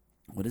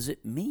 What does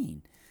it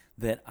mean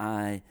that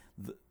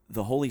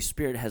the Holy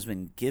Spirit has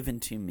been given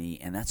to me,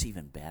 and that's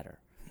even better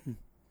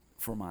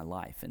for my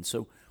life? And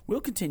so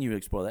we'll continue to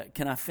explore that.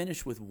 Can I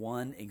finish with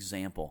one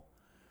example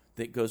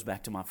that goes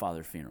back to my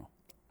father's funeral?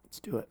 Let's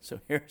do it.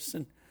 So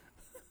Harrison,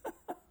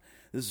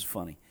 this is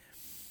funny.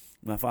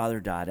 My father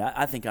died.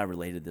 I think I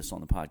related this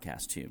on the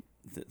podcast too,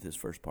 this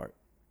first part.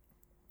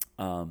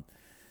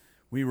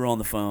 We were on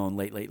the phone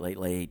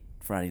late,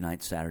 Friday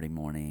night, Saturday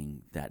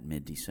morning, that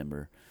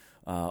mid-December,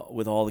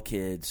 with all the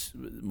kids,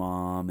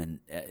 Mom, and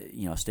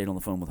I stayed on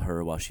the phone with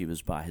her while she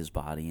was by his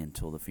body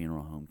until the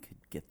funeral home could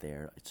get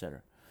there,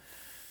 etc.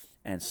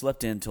 And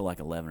slept in till like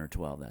 11 or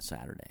 12 that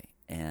Saturday,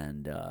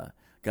 and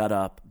got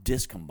up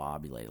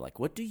discombobulated. Like,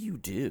 what do you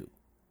do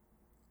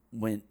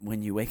when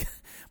you wake?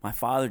 My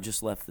father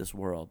just left this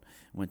world,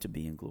 went to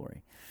be in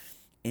glory,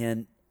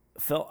 and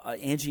felt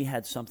Angie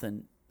had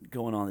something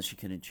going on that she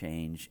couldn't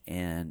change,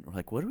 and we're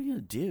like, what are we going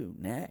to do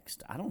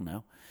next? I don't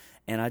know.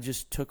 And I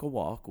just took a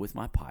walk with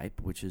my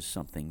pipe, which is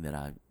something that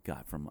I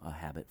got from a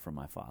habit from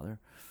my father.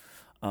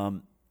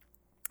 And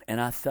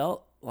I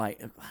felt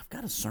like I've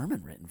got a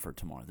sermon written for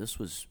tomorrow. This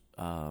was,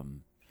 I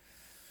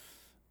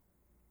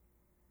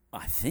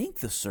think,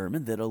 the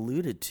sermon that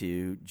alluded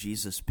to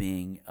Jesus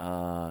being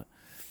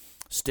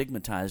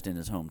stigmatized in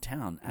his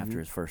hometown after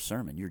his first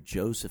sermon. You're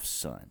Joseph's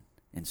son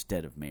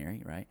instead of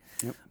Mary, right?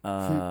 Yep.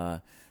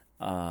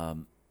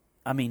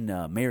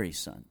 Mary's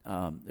son.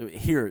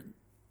 Here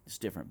it's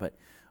different, but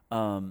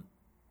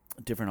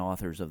different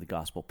authors of the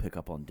gospel pick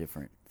up on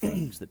different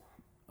things that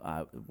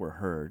were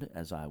heard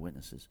as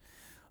eyewitnesses.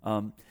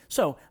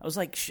 So I was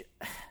like, should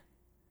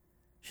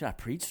I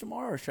preach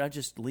tomorrow, or should I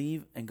just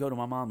leave and go to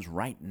my mom's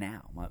right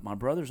now? My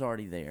brother's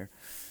already there,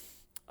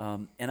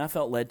 and I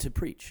felt led to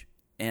preach,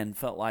 and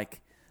felt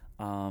like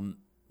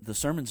the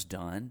sermon's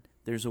done.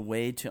 There's a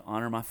way to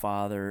honor my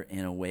father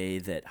in a way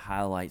that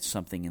highlights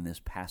something in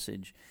this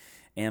passage.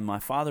 And my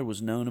father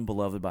was known and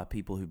beloved by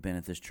people who've been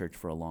at this church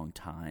for a long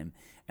time.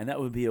 And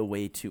that would be a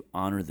way to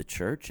honor the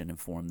church and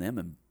inform them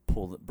and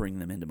bring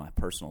them into my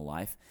personal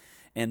life.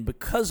 And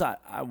because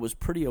I was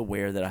pretty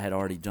aware that I had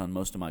already done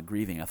most of my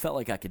grieving, I felt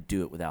like I could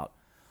do it without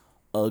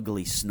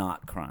ugly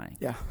snot crying.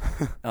 Yeah.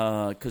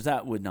 Because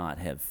that would not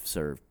have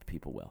served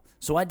people well.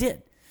 So I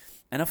did.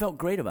 And I felt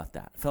great about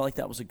that. I felt like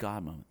that was a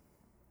God moment.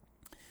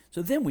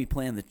 So then we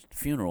planned the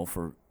funeral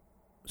for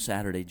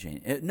Saturday,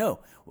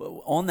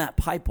 on that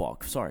pipe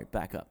walk. Sorry,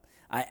 back up.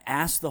 I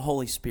asked the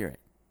Holy Spirit,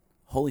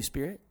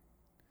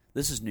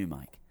 this is new,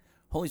 Mike.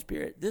 Holy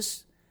Spirit,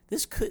 this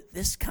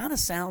kind of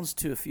sounds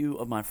to a few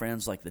of my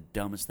friends like the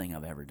dumbest thing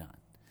I've ever done.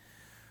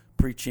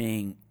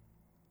 Preaching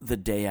the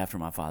day after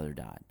my father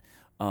died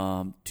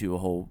to a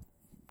whole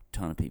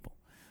ton of people,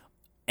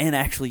 and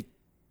actually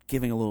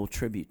giving a little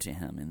tribute to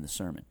him in the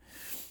sermon.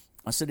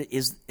 I said,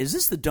 is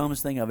this the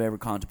dumbest thing I've ever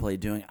contemplated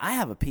doing? I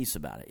have a peace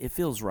about it. It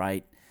feels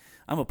right.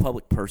 I'm a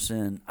public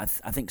person. I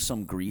think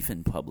some grief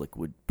in public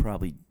would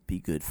probably be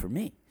good for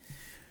me.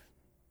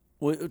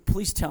 Well,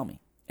 please tell me.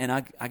 And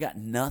I got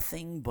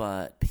nothing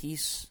but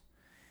peace,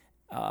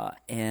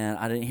 and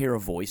I didn't hear a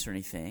voice or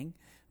anything,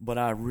 but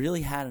I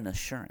really had an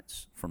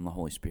assurance from the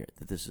Holy Spirit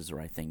that this is the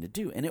right thing to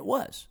do, and it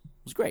was.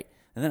 It was great.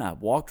 And then I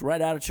walked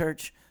right out of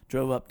church,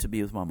 drove up to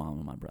be with my mom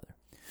and my brother.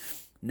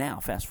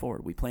 Now, fast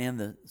forward, we planned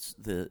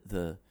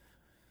the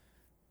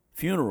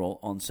funeral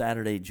on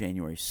Saturday,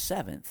 January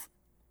 7th,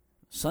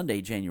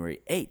 Sunday,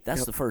 January 8th.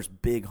 That's the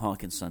first big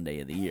honking Sunday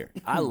of the year.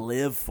 I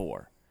live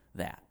for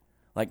that.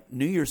 Like,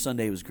 New Year's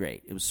Sunday was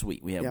great. It was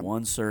sweet. We had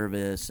one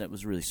service. That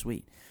was really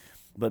sweet.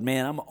 But,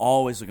 man, I'm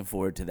always looking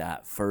forward to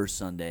that first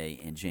Sunday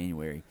in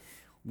January.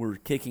 We're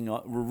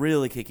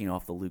really kicking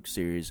off the Luke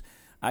series.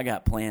 I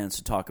got plans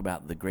to talk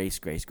about the grace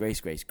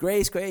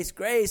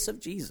of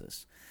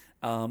Jesus.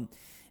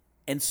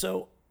 And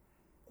so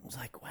I was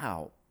like,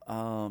 wow,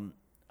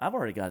 I've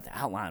already got the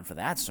outline for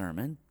that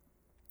sermon.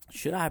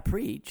 Should I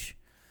preach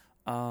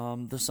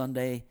the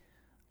Sunday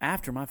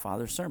after my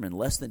father's sermon,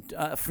 less than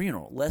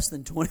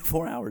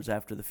 24 hours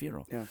after the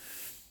funeral? Yeah.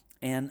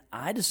 And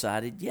I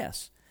decided,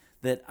 yes,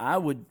 that I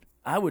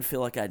would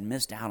feel like I'd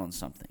missed out on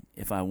something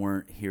if I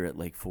weren't here at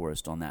Lake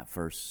Forest on that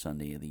first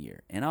Sunday of the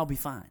year, and I'll be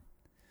fine.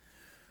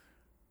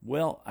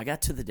 Well, I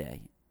got to the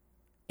day,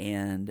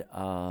 and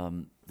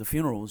the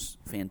funeral was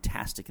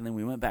fantastic. And then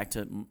we went back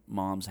to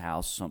Mom's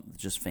house,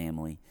 just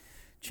family,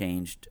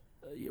 changed.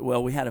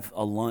 Well, we had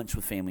a lunch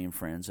with family and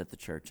friends at the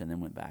church, and then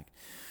went back.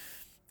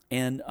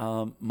 And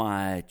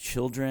my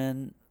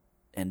children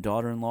and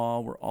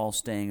daughter-in-law were all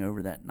staying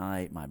over that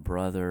night, my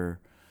brother,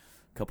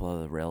 a couple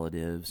other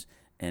relatives.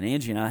 And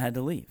Angie and I had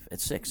to leave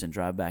at 6 and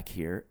drive back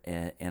here.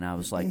 And I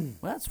was like,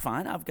 well, that's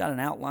fine. I've got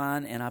an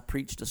outline, and I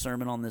preached a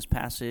sermon on this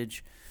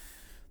passage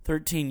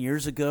 13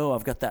 years ago,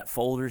 I've got that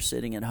folder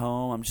sitting at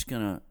home. I'm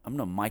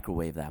gonna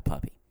microwave that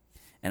puppy,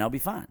 and I'll be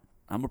fine.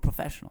 I'm a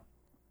professional.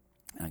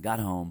 And I got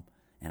home,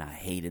 and I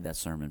hated that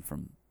sermon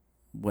from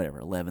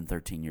 11,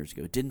 13 years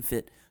ago. It didn't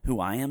fit who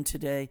I am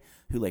today,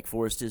 who Lake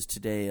Forest is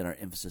today, and our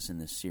emphasis in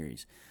this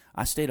series.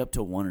 I stayed up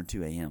till 1 or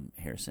 2 a.m.,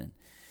 Harrison,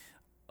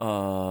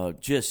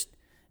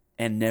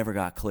 and never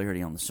got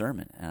clarity on the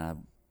sermon.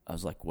 And I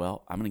was like,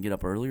 well, I'm going to get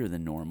up earlier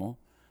than normal,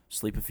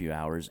 sleep a few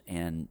hours,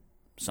 and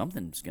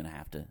something's going to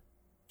have to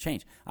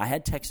change. I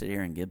had texted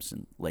Aaron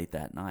Gibson late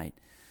that night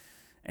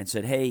and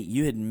said, hey,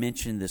 you had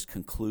mentioned this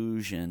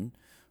conclusion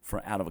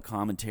out of a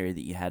commentary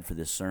that you had for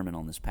this sermon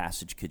on this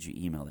passage. Could you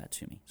email that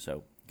to me?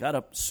 So got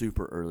up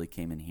super early,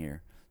 came in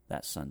here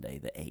that Sunday,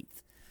 the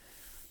 8th.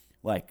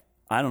 Like,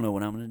 I don't know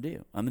what I'm going to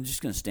do. I'm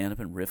just going to stand up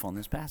and riff on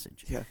this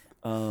passage. Yeah.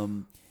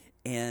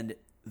 And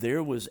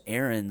there was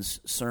Aaron's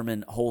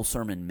whole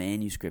sermon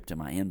manuscript in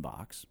my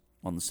inbox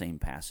on the same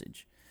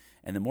passage.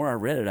 And the more I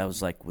read it, I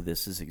was like, well,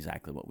 this is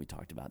exactly what we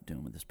talked about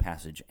doing with this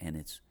passage, and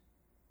it's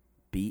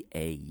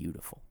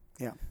beautiful.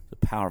 Yeah. It's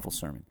a powerful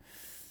sermon.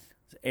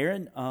 So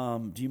Aaron,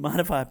 do you mind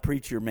if I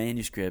preach your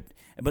manuscript?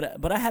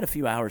 But I had a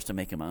few hours to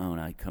make it my own.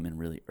 I'd come in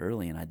really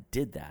early, and I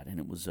did that, and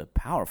it was a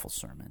powerful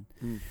sermon.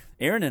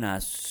 Aaron and I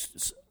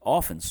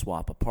often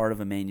swap a part of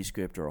a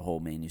manuscript or a whole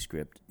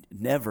manuscript,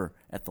 never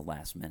at the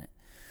last minute.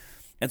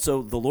 And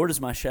so the Lord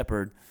is my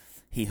shepherd.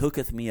 He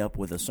hooketh me up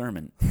with a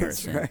sermon,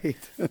 Harrison. That's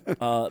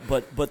right.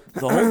 But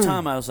the whole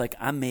time I was like,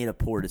 I made a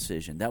poor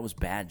decision. That was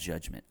bad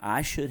judgment.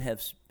 I should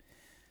have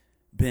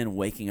been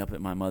waking up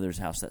at my mother's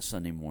house that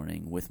Sunday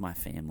morning with my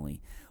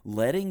family,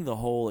 letting the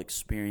whole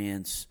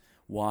experience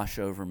wash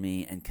over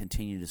me and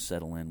continue to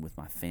settle in with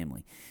my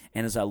family.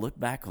 And as I look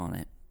back on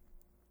it,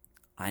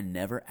 I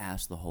never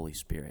asked the Holy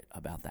Spirit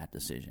about that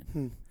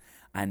decision.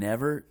 I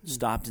never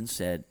stopped and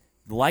said,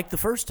 like the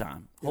first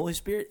time, Holy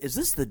Spirit, is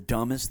this the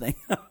dumbest thing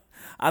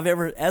I've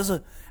ever, as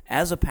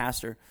a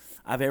pastor,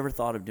 I've ever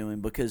thought of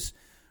doing? Because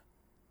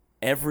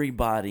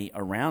everybody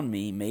around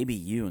me, maybe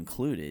you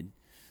included,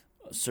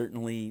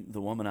 certainly the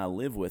woman I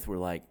live with, were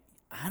like,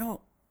 I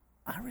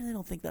really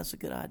don't think that's a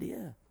good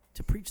idea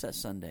to preach that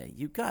Sunday.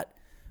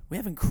 We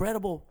have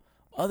incredible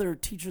other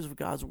teachers of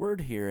God's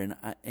word here,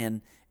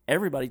 and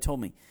everybody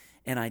told me,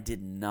 and I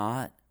did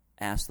not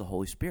ask the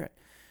Holy Spirit.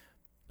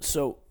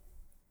 So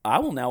I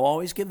will now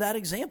always give that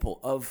example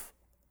of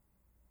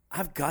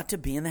I've got to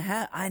be in the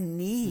habit. I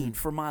need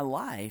for my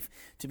life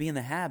to be in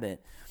the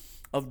habit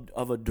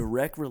of a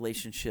direct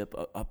relationship,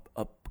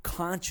 a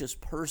conscious,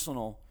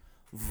 personal,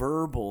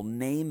 verbal,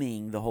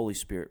 naming the Holy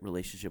Spirit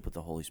relationship with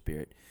the Holy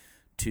Spirit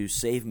to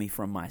save me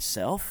from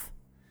myself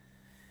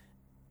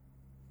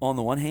on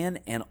the one hand,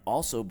 and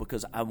also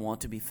because I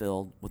want to be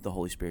filled with the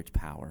Holy Spirit's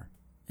power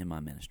in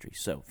my ministry.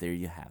 So there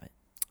you have it.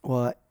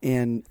 Well,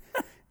 and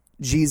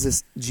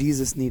Jesus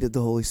needed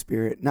the Holy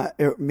Spirit.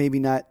 Maybe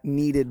not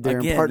needed there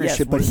in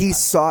partnership, but he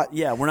sought.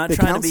 Yeah, we're not the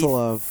trying to be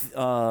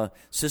of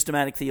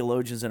systematic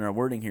theologians in our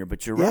wording here,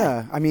 but you're right.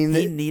 Yeah, I mean,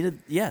 he needed.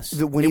 Yes,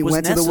 when he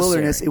went to the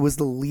wilderness, it was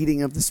the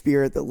leading of the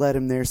Spirit that led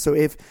him there. So,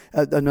 if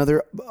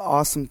another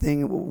awesome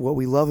thing, what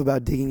we love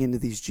about digging into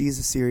these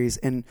Jesus series,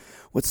 and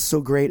what's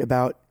so great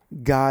about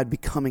God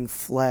becoming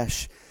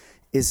flesh,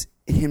 is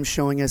Him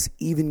showing us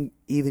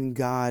even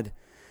God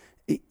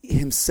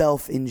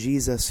Himself in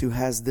Jesus, who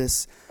has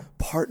this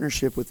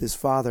partnership with His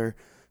Father,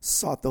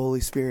 sought the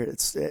Holy Spirit.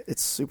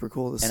 It's super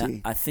cool to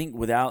see. I think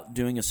without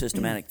doing a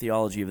systematic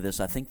theology of this,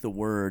 I think the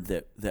word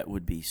that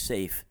would be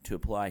safe to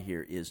apply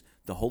here is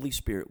the Holy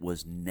Spirit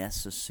was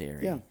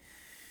necessary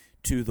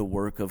to the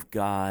work of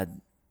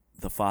God,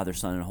 the Father,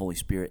 Son, and Holy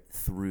Spirit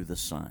through the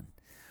Son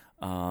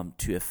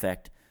to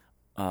effect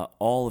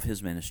all of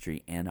His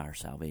ministry and our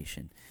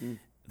salvation.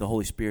 The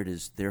Holy Spirit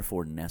is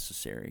therefore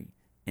necessary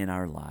in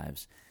our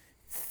lives.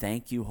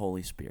 Thank you,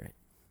 Holy Spirit,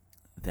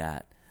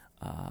 that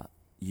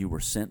you were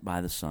sent by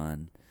the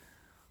Son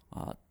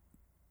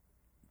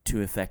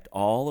to effect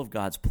all of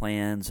God's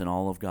plans and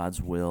all of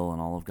God's will and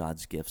all of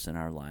God's gifts in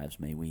our lives.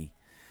 May we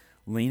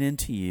lean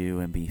into you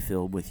and be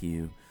filled with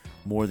you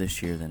more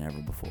this year than ever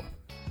before.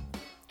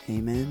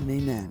 Amen and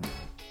amen.